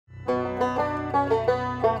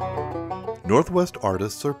Northwest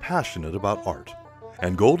artists are passionate about art,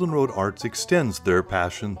 and Golden Road Arts extends their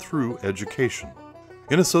passion through education.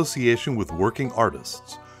 In association with working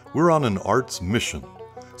artists, we're on an arts mission,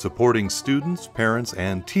 supporting students, parents,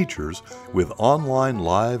 and teachers with online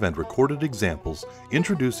live and recorded examples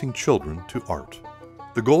introducing children to art.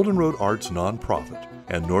 The Golden Road Arts nonprofit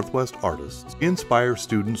and Northwest artists inspire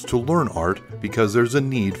students to learn art because there's a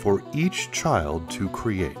need for each child to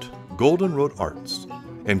create. Golden Road Arts,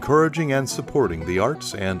 encouraging and supporting the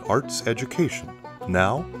arts and arts education,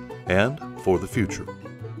 now and for the future.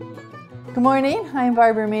 Good morning, I'm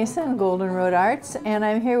Barbara Mason, Golden Road Arts, and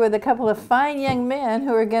I'm here with a couple of fine young men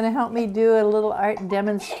who are going to help me do a little art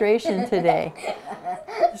demonstration today.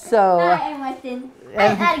 So, Hi, I'm Weston.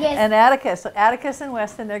 And Atticus. So Atticus and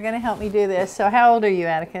Weston, they're going to help me do this. So how old are you,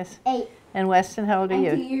 Atticus? 8. And Weston, how old are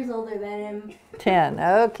you? I'm 2 years older than him. 10.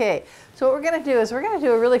 Okay. So what we're going to do is we're going to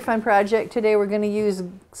do a really fun project today. We're going to use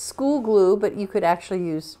school glue, but you could actually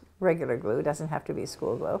use regular glue. It doesn't have to be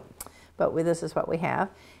school glue. But this is what we have.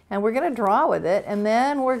 And we're going to draw with it, and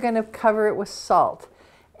then we're going to cover it with salt.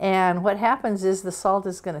 And what happens is the salt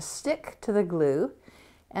is going to stick to the glue,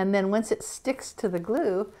 and then once it sticks to the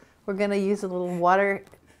glue, we're going to use a little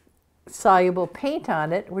water-soluble paint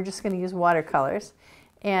on it. We're just going to use watercolors,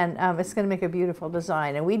 and it's going to make a beautiful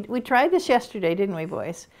design. And we tried this yesterday, didn't we,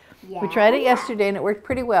 boys? Yeah. We tried it yesterday, and it worked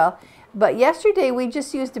pretty well. But yesterday we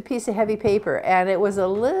just used a piece of heavy paper, and it was a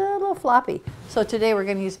little floppy. So today we're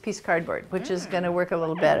going to use a piece of cardboard, which is going to work a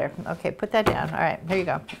little better. Okay, put that down. All right, here you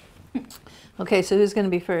go. Okay, so who's going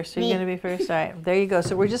to be first? Are you going to be first? All right, there you go.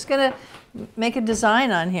 So we're just going to make a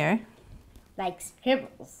design on here. Like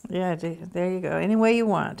scribbles. Yeah, there you go. Any way you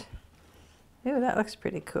want. Ooh, that looks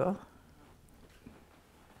pretty cool.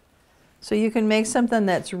 So you can make something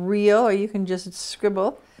that's real, or you can just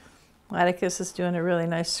scribble. Atticus is doing a really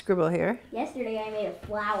nice scribble here. Yesterday I made a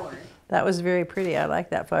flower. That was very pretty. I like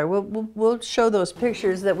that flower. We'll show those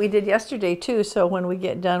pictures that we did yesterday too. So when we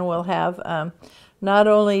get done, we'll have not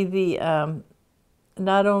only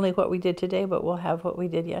what we did today, but we'll have what we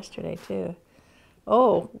did yesterday too.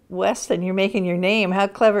 Oh, Weston, you're making your name. How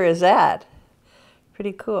clever is that?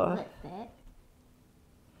 Pretty cool. Will it fit?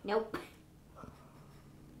 Nope.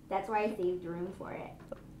 That's why I saved room for it.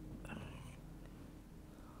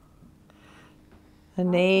 A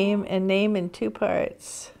name in 2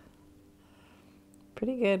 parts.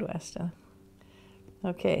 Pretty good, Weston.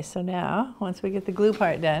 Okay, so now, once we get the glue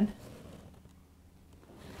part done,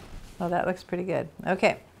 oh, that looks pretty good.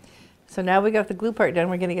 Okay, so now we got the glue part done,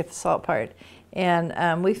 we're going to get the salt part.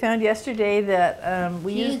 And we found yesterday that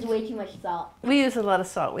we used way too much salt. We used a lot of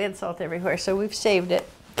salt. We had salt everywhere, so we've saved it.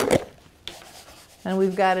 And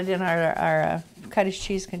we've got it in our cottage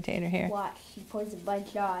cheese container here. Watch, she pours a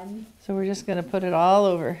bunch on. So we're just going to put it all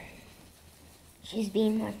over. She's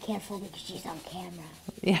being more careful because she's on camera.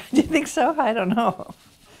 Yeah, do you think so? I don't know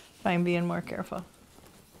if I'm being more careful.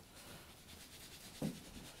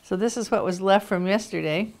 So this is what was left from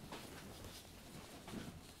yesterday.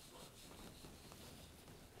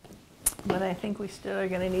 But I think we still are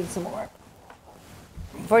going to need some more.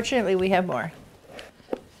 Fortunately, we have more.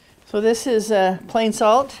 So this is plain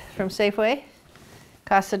salt from Safeway.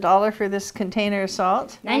 Costs $1 for this container of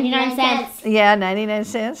salt. 99 cents. Yeah, 99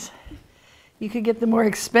 cents. You could get the more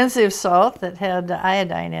expensive salt that had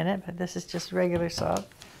iodine in it, but this is just regular salt.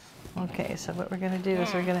 Okay, so what we're going to do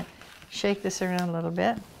is we're going to shake this around a little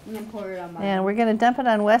bit. And then pour it on my And we're going to dump it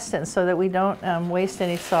on Weston so that we don't waste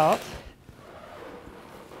any salt.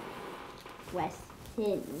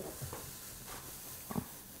 Weston.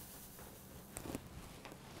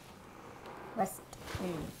 Weston.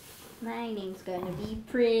 My name's gonna be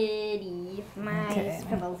pretty. My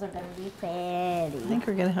scribbles are gonna be pretty. I think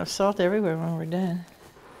we're going to have salt everywhere when we're done.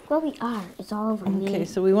 Well, we are. It's all over me. Okay,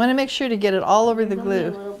 so we want to make sure to get it all over the There's only glue.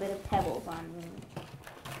 a little bit of pebbles on me.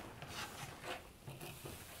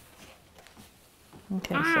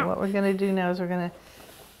 Okay, so what we're going to do now is we're going to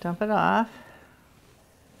dump it off.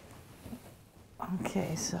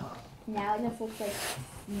 Okay, so Now it just looks like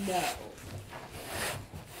snow.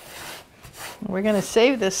 we're going to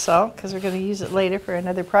save this salt because we're going to use it later for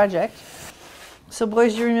another project. So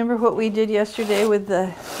boys, do you remember what we did yesterday with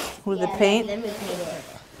the paint? Then we painted it.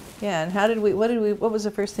 Yeah, and what was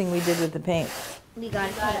the first thing we did with the paint? We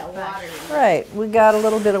got a water. Right, we got a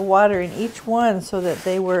little bit of water in each one so that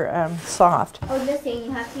they were soft. Oh, this thing,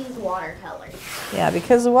 you have to use watercolors. Yeah,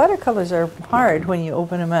 because the watercolors are hard when you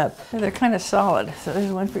open them up. They're kind of solid, so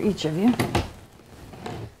there's one for each of you.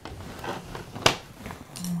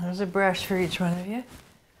 There's a brush for each one of you.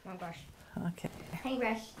 One brush. Okay. Hey,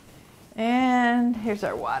 brush. And here's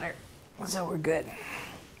our water. So we're good.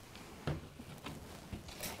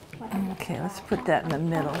 Okay, let's put that in the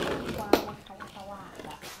middle.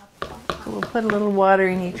 So we'll put a little water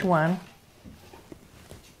in each one.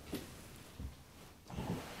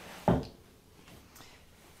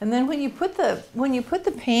 And then when you put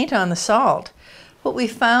the paint on the salt, what we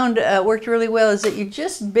found worked really well is that you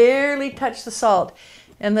just barely touch the salt,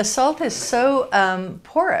 and the salt is so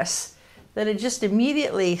porous that it just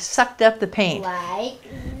immediately sucked up the paint. Like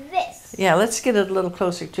this. Yeah, let's get it a little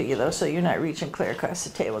closer to you though, so you're not reaching clear across the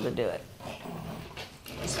table to do it.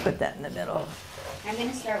 Let's put that in the middle. I'm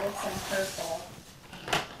gonna start with some purple.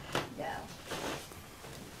 Go.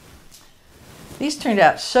 These turned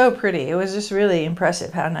out so pretty. It was just really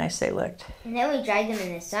impressive how nice they looked. And then we dried them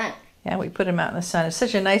in the sun. Yeah, we put them out in the sun. It's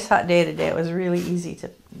such a nice hot day today. It was really easy to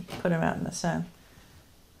put them out in the sun.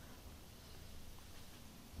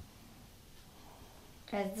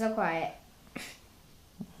 It's so quiet.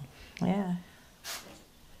 Yeah.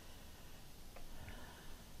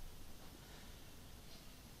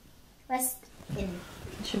 Let's in.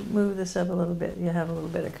 You should move this up a little bit. You have a little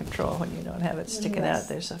bit of control when you don't have it sticking out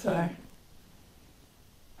there so far.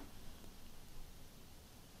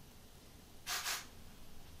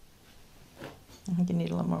 I think you need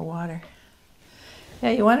a little more water. Yeah,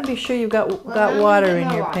 you want to be sure you've got water in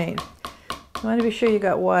your paint. You want to be sure you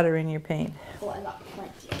got water in your paint. Oh, I got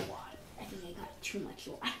plenty of water. I think I got too much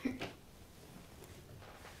water.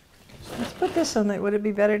 Let's put this on the, would it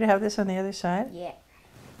be better to have this on the other side? Yeah.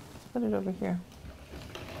 Let's put it over here.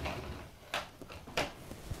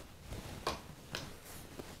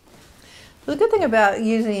 The good thing about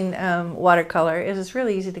using watercolor is it's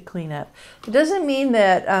really easy to clean up. It doesn't mean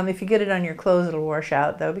that if you get it on your clothes it'll wash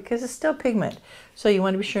out though, because it's still pigment. So you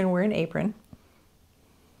want to be sure and wear an apron.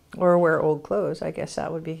 Or wear old clothes. I guess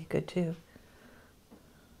that would be good too.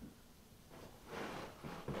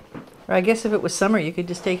 Or I guess if it was summer you could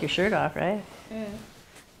just take your shirt off, right? Mm.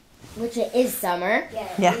 Which it is summer.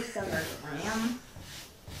 Yeah. It is summer.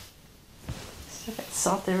 I've got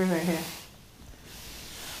salt everywhere here.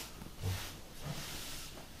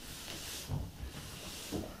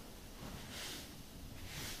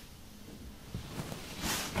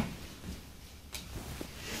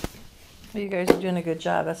 Well, you guys are doing a good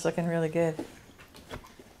job. That's looking really good.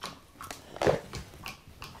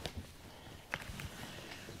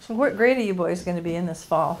 So what grade are you boys going to be in this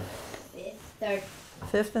fall? Fifth, third.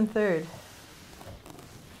 Fifth and third.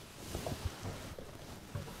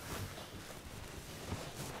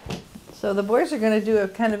 So the boys are going to do a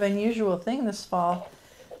kind of unusual thing this fall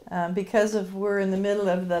because we're in the middle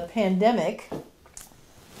of the pandemic.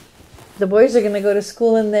 The boys are going to go to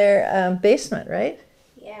school in their basement, right?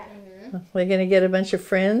 Yeah. We're going to get a bunch of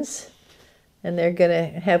friends, and they're going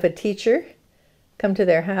to have a teacher come to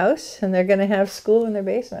their house, and they're going to have school in their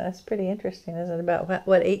basement. That's pretty interesting, isn't it? About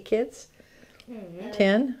what 8 kids?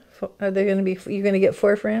 10? Are they going to be? You're going to get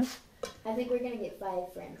 4 friends? I think we're going to get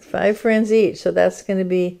 5 friends. 5 friends each. So that's going to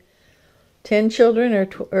be 10 children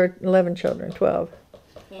or 11 children? 12.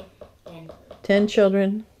 10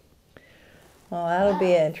 children. Well, that'll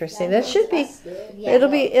be interesting. That should be. Yeah,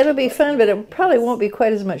 it'll be fun, but it probably won't be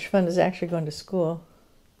quite as much fun as actually going to school.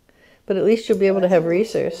 But at least you'll be able to have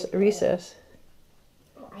recess.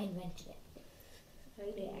 Oh, I invented it.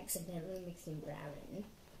 I accidentally mixed in brown.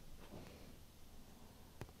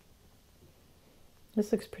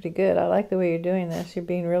 This looks pretty good. I like the way you're doing this. You're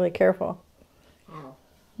being really careful. How?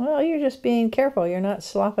 Well, you're just being careful. You're not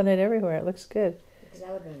slopping it everywhere. It looks good. Because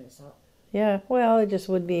I would run the salt. Yeah, well, it just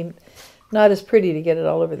would be not as pretty to get it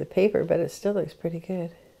all over the paper, but it still looks pretty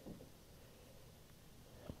good.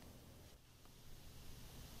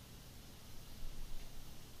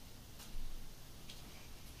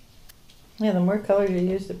 Yeah, the more colors you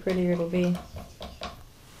use, the prettier it'll be.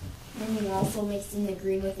 And you also mixed in the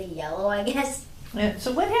green with the yellow, I guess. Yeah,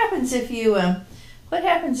 so what happens if you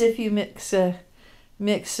mix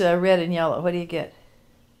red and yellow? What do you get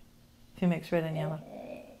if you mix red and yellow?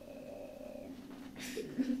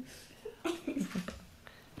 I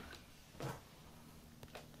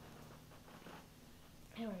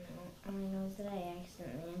don't know. All I know is that I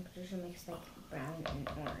accidentally, I'm pretty sure mixed like brown and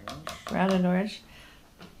orange. Brown and orange.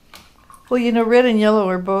 Well, you know, red and yellow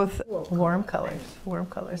are both warm colors. Warm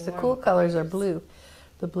colors. The cool colors are blue.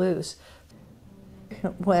 The blues.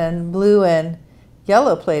 When blue and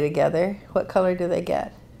yellow play together, what color do they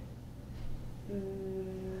get?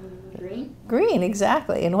 Green. Green,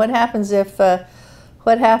 exactly. And what happens if red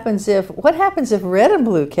and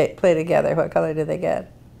blue play together? What color do they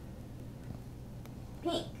get?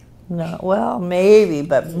 Pink. No, well, maybe,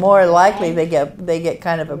 but more likely they get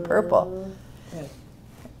kind of a purple.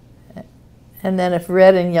 And then if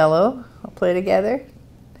red and yellow play together,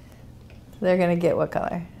 they're going to get what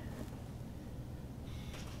color?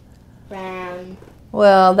 Brown.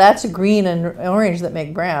 Well, that's green and orange that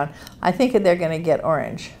make brown. I think they're going to get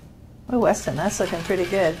orange. Oh, Weston, that's looking pretty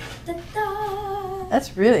good. Ta-da!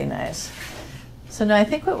 That's really nice. So now I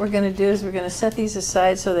think what we're going to do is we're going to set these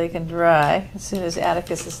aside so they can dry as soon as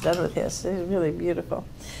Atticus is done with his. They're really beautiful.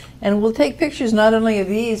 And we'll take pictures not only of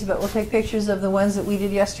these, but we'll take pictures of the ones that we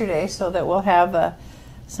did yesterday so that we'll have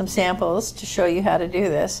some samples to show you how to do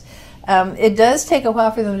this. It does take a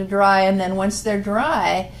while for them to dry, and then once they're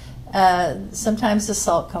dry, sometimes the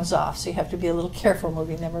salt comes off, so you have to be a little careful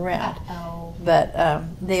moving them around. But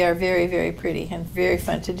they are very, very pretty and very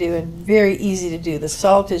fun to do and very easy to do. The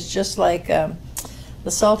salt is just like a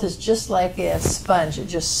sponge. It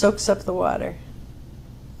just soaks up the water.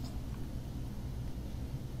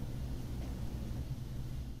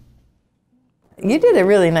 You did a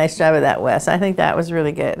really nice job of that, Wes. I think that was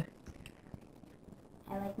really good.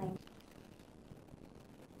 I like mine.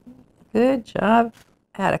 Good job,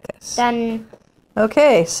 Atticus. Done.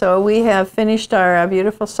 Okay, so we have finished our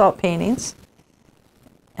beautiful salt paintings.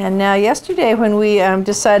 And now yesterday when we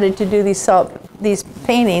decided to do these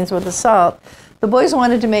paintings with the salt, the boys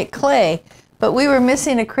wanted to make clay, but we were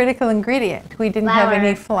missing a critical ingredient. We didn't have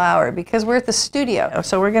any flour because we're at the studio.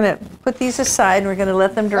 So we're going to put these aside and we're going to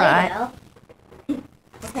let them dry.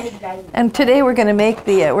 And today we're going to make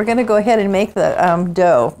we're going to go ahead and make the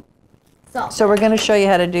dough. Salt. So we're going to show you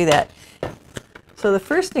how to do that. So the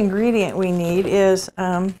first ingredient we need is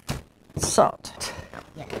salt.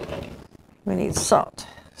 Yeah. We need salt.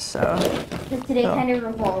 So Today kind of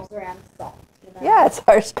revolves around salt. yeah,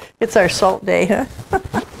 it's our salt day, huh?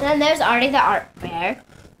 Then there's already the art fair.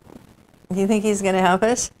 Do you think he's going to help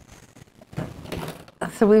us?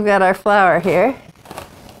 So we've got our flour here.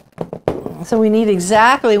 So we need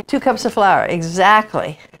exactly 2 cups of flour,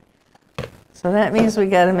 exactly. So that means we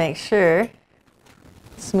got to make sure,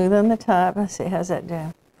 smooth on the top. Let's see, how's that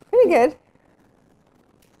doing? Pretty good.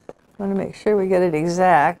 Want to make sure we get it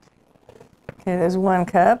exact. Okay, there's 1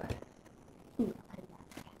 cup. You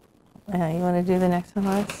want to do the next one,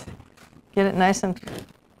 Lex? Get it nice and...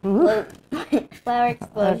 Flour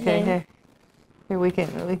explosion. Okay, here we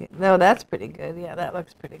can. No, that's pretty good. Yeah, that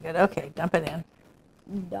looks pretty good. Okay, dump it in.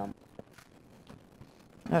 Dump.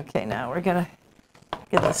 Okay, now we're gonna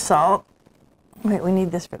get the salt. Wait, we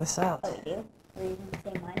need this for the salt. Oh, we do? We're using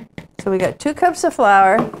the same one? So we got 2 cups of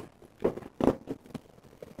flour,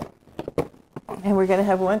 and we're gonna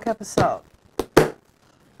have 1 cup of salt.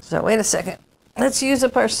 So wait a second. Let's use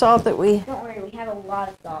up our salt that we... Don't worry, we have a lot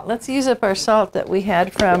of salt. Let's use up our salt that we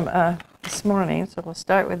had from this morning. So we'll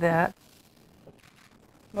start with that.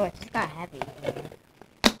 Oh, it just got heavy.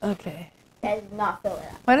 Okay. That does not fill it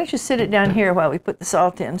up. Why don't you sit it down here while we put the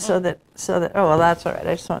salt in so that oh, well, that's all right.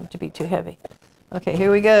 I just want it to be too heavy. Okay,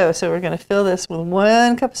 here we go. So we're going to fill this with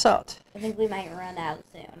 1 cup of salt. I think we might run out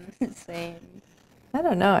soon. Same. I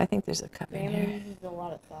don't know. I think there's a cup in Grandma here. uses a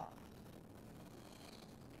lot of salt.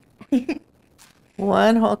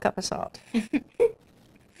 1 whole cup of salt.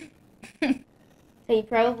 So you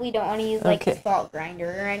probably don't want to use like Okay. a salt grinder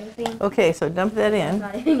or anything. Okay, so dump that It's in.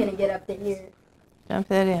 not even going to get up to here. Dump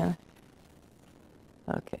that in.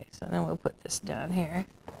 Okay, so then we'll put this down here.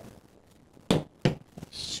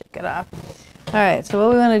 Shake it off. All right, so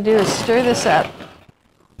what we want to do is stir this up.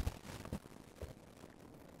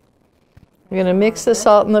 We're going to mix the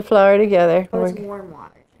salt and the flour together. Oh, it's We're- warm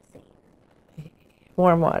water. Just saying.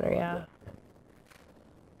 Warm water, yeah.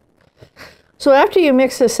 So after you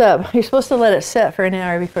mix this up, you're supposed to let it set for an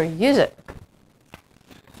hour before you use it.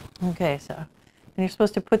 Okay, so and you're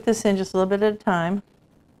supposed to put this in just a little bit at a time.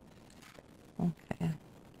 Okay.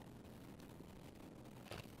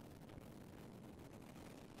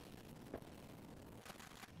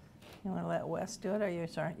 You want to let Wes do it? Are you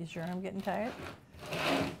sorry? Is your arm getting tired?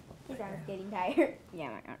 His arm's getting tired. Yeah,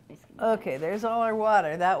 my arm is getting Okay, there's all our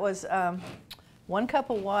water. That was 1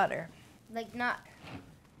 cup of water. Like not.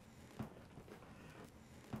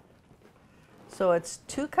 So it's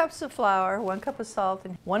 2 cups of flour, 1 cup of salt,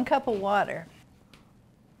 and 1 cup of water.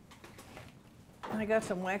 I got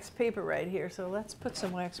some wax paper right here, so let's put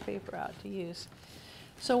some wax paper out to use.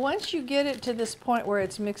 So once you get it to this point where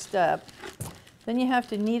it's mixed up, then you have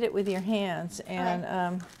to knead it with your hands.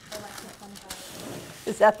 And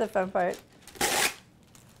is that the fun part?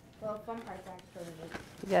 Well, fun part's actually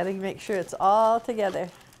You got to make sure it's all together.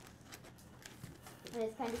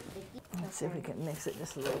 it's kind of sticky. Let's see if we can mix it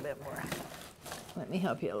just a little bit more. Let me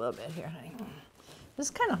help you a little bit here, honey. This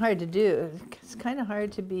is kind of hard to do. It's kind of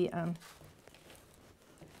hard to be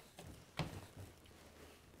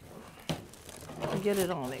to get it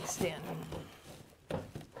all mixed in.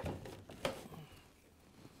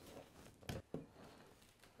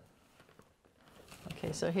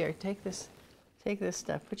 Okay, so here, take this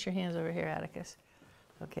stuff. Put your hands over here, Atticus.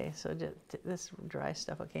 Okay, so this dry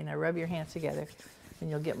stuff. Okay, now rub your hands together and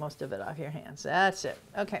you'll get most of it off your hands. That's it.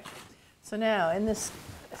 Okay, so now in this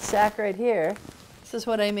sack right here, this is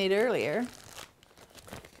what I made earlier.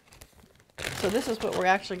 So this is what we're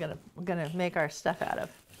actually gonna make our stuff out of.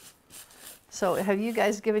 So have you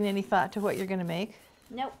guys given any thought to what you're gonna make?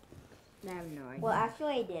 Nope. I have no idea. Well,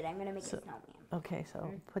 actually I did. I'm gonna make a snowman. Okay,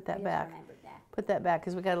 so put that back. That. Put that back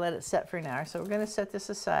because we got to let it set for an hour. So we're going to set this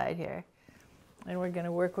aside here, and we're going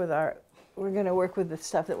to work with the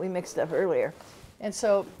stuff that we mixed up earlier. And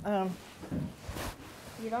so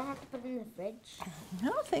you don't have to put it in the fridge. I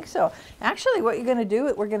don't think so. Actually, what we're going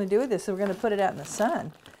to do with this is we're going to put it out in the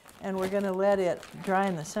sun, and we're going to let it dry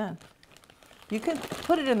in the sun. You can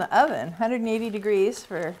put it in the oven, 180 degrees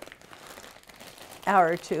for an hour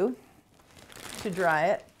or two to dry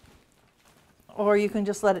it. Or you can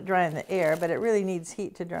just let it dry in the air, but it really needs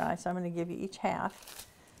heat to dry. So I'm going to give you each half.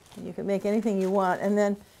 And you can make anything you want. And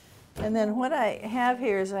then what I have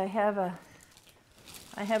here is I have a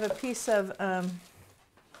piece of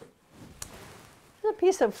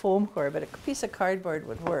foam core, but a piece of cardboard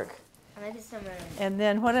would work. And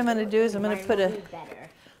then what I'm going to do is I'm going to put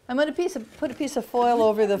a piece of foil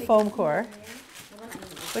over the foam core.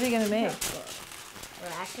 What are you going to make?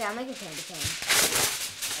 Well, actually, I'll make a candy cane.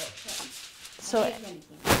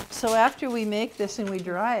 So after we make this and we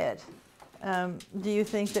dry it, do you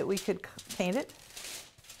think that we could paint it?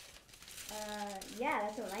 Yeah,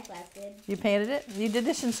 that's what my class did. You painted it? You did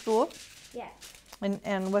this in school? Yeah.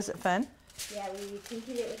 And was it fun? Yeah, we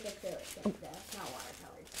painted it with acrylic, not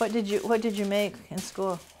watercolors. What did you make in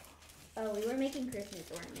school? Oh, we were making Christmas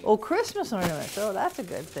ornaments. Oh, Christmas ornaments. Oh, that's a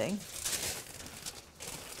good thing.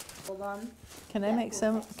 Hold on. Can I make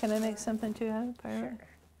something too out of it? Sure.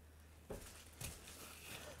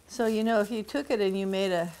 So, you know, if you took it and you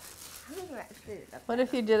made a... What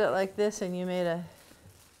if you did it like this and you made a...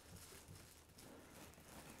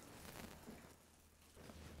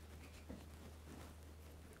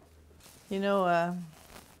 You know,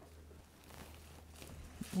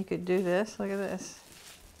 you could do this. Look at this.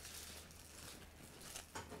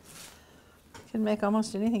 You can make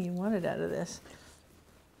almost anything you wanted out of this.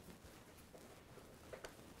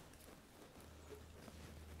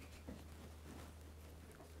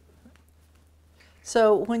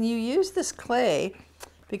 So when you use this clay,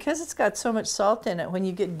 because it's got so much salt in it, when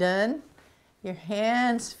you get done, your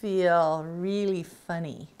hands feel really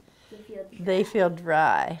funny. They feel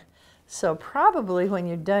dry. So probably when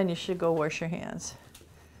you're done, you should go wash your hands.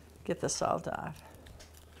 Get the salt off.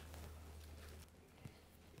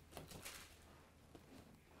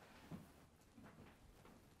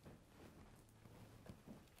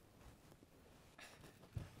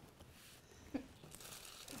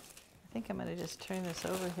 I think I'm going to just turn this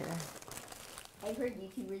over here. I've heard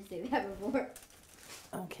YouTubers say that before.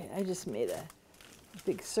 Okay, I just made a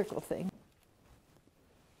big circle thing.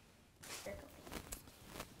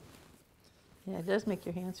 Yeah, it does make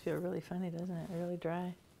your hands feel really funny, doesn't it? Really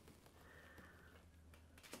dry.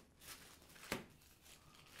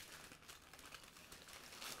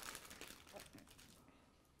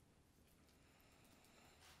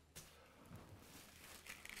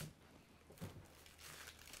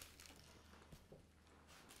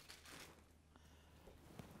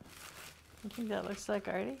 You think that looks like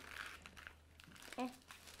Artie? Eh.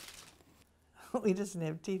 Oh, he doesn't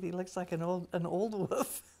have teeth. He looks like an old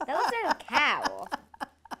wolf. That looks like a cow.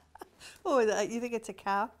 Oh, you think it's a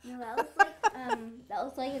cow? No, that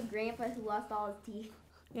looks like a grandpa who lost all his teeth.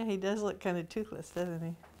 Yeah, he does look kind of toothless, doesn't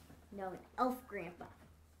he? No, an elf grandpa.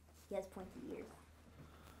 He has pointy ears.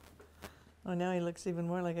 Oh, now he looks even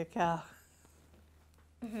more like a cow.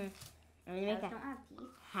 I'm gonna make a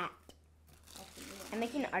hat. I'm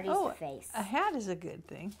making Artie's face. A hat is a good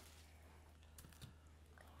thing.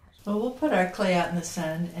 Well, we'll put our clay out in the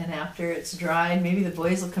sun, and after it's dried, maybe the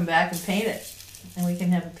boys will come back and paint it, and we can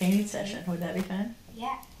have a painting session. Would that be fun?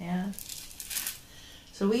 Yeah. Yeah.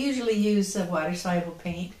 So we usually use water-soluble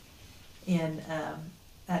paint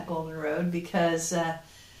at Golden Road because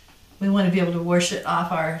we want to be able to wash it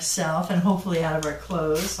off ourselves and hopefully out of our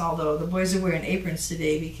clothes. Although the boys are wearing aprons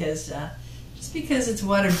today because just because it's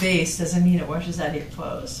water-based doesn't mean it washes out of your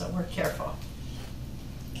clothes. So we're careful.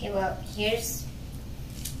 Okay. Well, here's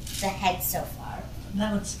the head so far.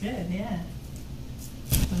 That looks good, yeah.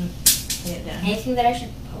 Lay it down. Anything that I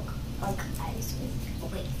should poke eyes with?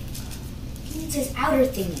 Oh, wait. He needs his outer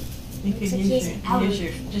thingy. You could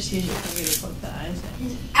just use your finger to poke the eyes in.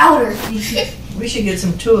 His outer thingy. We should get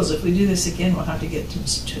some tools. If we do this again, we'll have to get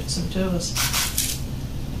some tools.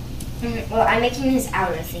 Well, I'm making his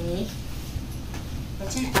outer thingy.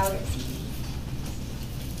 What's an outer feet?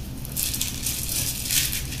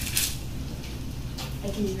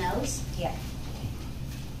 Like his nose? Yeah.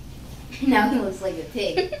 Now he looks like a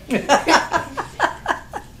pig.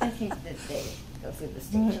 I think that they go through the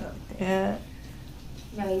stage. Yeah.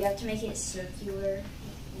 No, you have to make it circular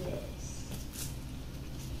like this.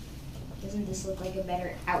 Doesn't this look like a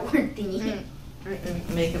better outward thingy?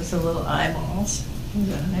 Make him some little eyeballs. He's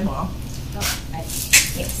got an eyeball. Oh,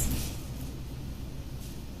 yes.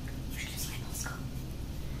 Where does eyeballs go?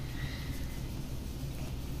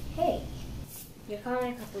 Hey, you're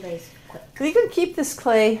coming a couple days quick. You can keep this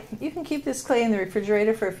clay. You can keep this clay in the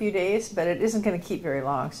refrigerator for a few days, but it isn't going to keep very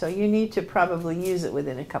long. So you need to probably use it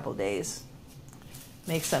within a couple days.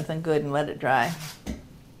 Make something good and let it dry.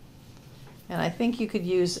 And I think you could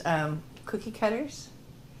use cookie cutters.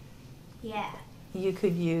 Yeah. You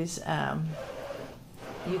could use.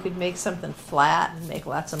 You could make something flat and make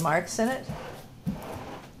lots of marks in it.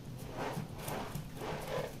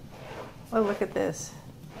 Oh, look at this.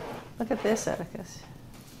 Look at this, Atticus.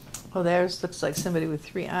 Oh, theirs looks like somebody with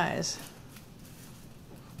 3 eyes.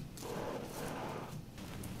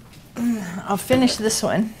 I'll finish this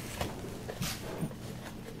one.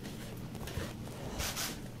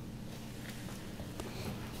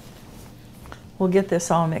 We'll get this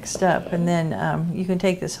all mixed up, and then you can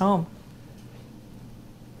take this home.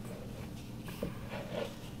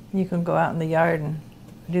 You can go out in the yard and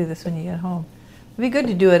do this when you get home. It'd be good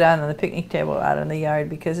to do it out on the picnic table out in the yard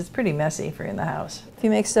because it's pretty messy if you're in the house. If you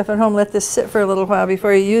make stuff at home, let this sit for a little while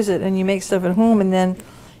before you use it, and you make stuff at home, and then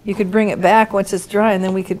you could bring it back once it's dry, and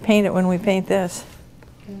then we could paint it when we paint this.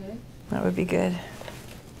 Mm-hmm. That would be good.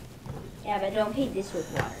 Yeah, but don't paint this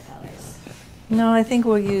with watercolors. No, I think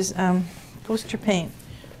we'll use poster paint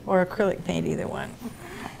or acrylic paint, either one.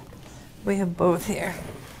 We have both here.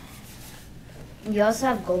 You also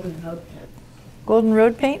have golden road paint. Golden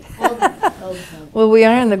Road paint? Golden paint. Well, we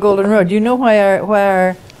are in the Golden Road. Do you know why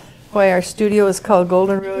our studio is called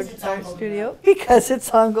Golden Road Because it's on Art Golden Studio? Road. Because it's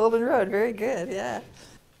on Golden Road. Very good, yeah.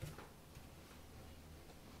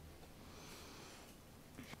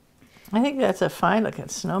 I think that's a fine looking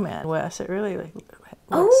snowman, Wes. It really looks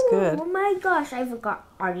good. Oh my gosh, I forgot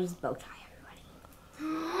Artie's bow tie,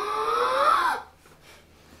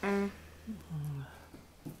 everybody.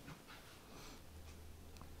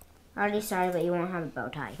 Artie, sorry, but you won't have a bow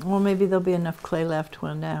tie. Well, maybe there'll be enough clay left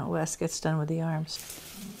when Wes gets done with the arms.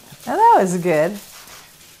 Now that was good.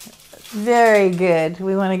 Very good.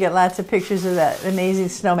 We want to get lots of pictures of that amazing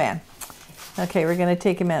snowman. Okay, we're going to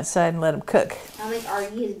take him outside and let him cook. I'll make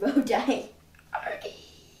Artie his bow tie. Artie.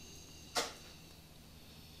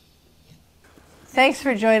 Thanks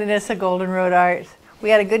for joining us at Golden Road Art. We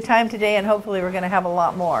had a good time today, and hopefully we're going to have a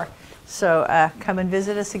lot more. So come and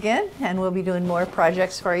visit us again, and we'll be doing more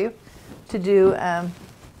projects for you to do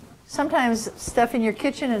sometimes stuff in your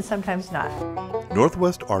kitchen and sometimes not.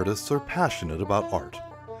 Northwest artists are passionate about art,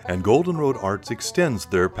 and Golden Road Arts extends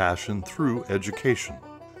their passion through education.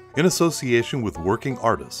 In association with working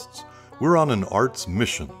artists, we're on an arts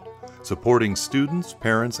mission, supporting students,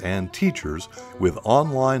 parents, and teachers with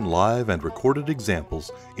online live and recorded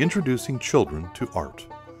examples introducing children to art.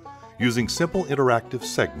 Using simple interactive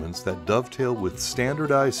segments that dovetail with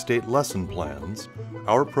standardized state lesson plans,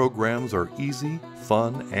 our programs are easy,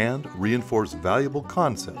 fun, and reinforce valuable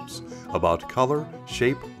concepts about color,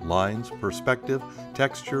 shape, lines, perspective,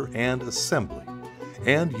 texture, and assembly,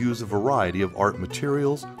 and use a variety of art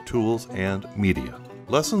materials, tools, and media.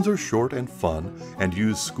 Lessons are short and fun and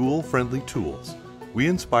use school-friendly tools. We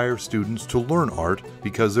inspire students to learn art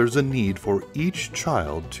because there's a need for each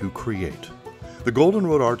child to create. The Golden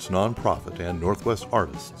Road Arts nonprofit and Northwest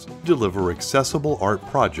Artists deliver accessible art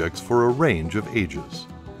projects for a range of ages.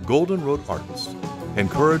 Golden Road Arts,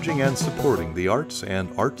 encouraging and supporting the arts and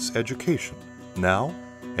arts education, now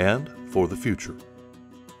and for the future.